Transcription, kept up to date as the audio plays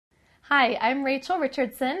Hi, I'm Rachel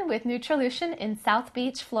Richardson with Nutrilution in South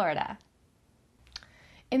Beach, Florida.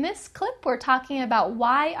 In this clip, we're talking about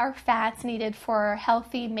why are fats needed for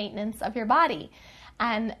healthy maintenance of your body.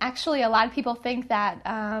 And actually, a lot of people think that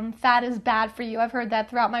fat is bad for you. I've heard that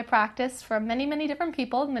throughout my practice from many different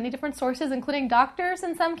people, many different sources, including doctors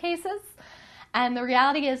in some cases. And the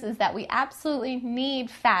reality is that we absolutely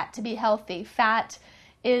need fat to be healthy. Fat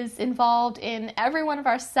is involved in every one of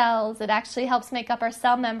our cells. It actually helps make up our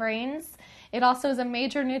cell membranes. It also is a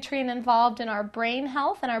major nutrient involved in our brain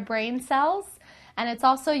health and our brain cells. And it's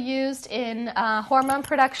also used in hormone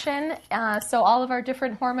production, so all of our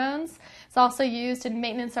different hormones. It's also used in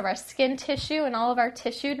maintenance of our skin tissue and all of our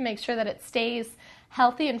tissue to make sure that it stays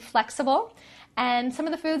healthy and flexible. And some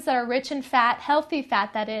of the foods that are rich in fat, healthy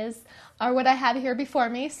fat that is, are what I have here before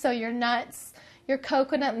me. So your nuts, your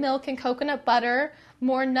coconut milk and coconut butter,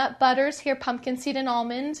 more nut butters here, pumpkin seed and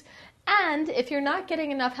almond. And if you're not getting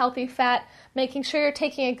enough healthy fat, making sure you're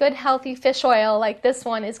taking a good healthy fish oil like this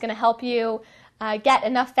one is going to help you get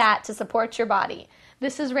enough fat to support your body.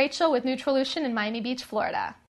 This is Rachel with Nutrilution in Miami Beach, Florida.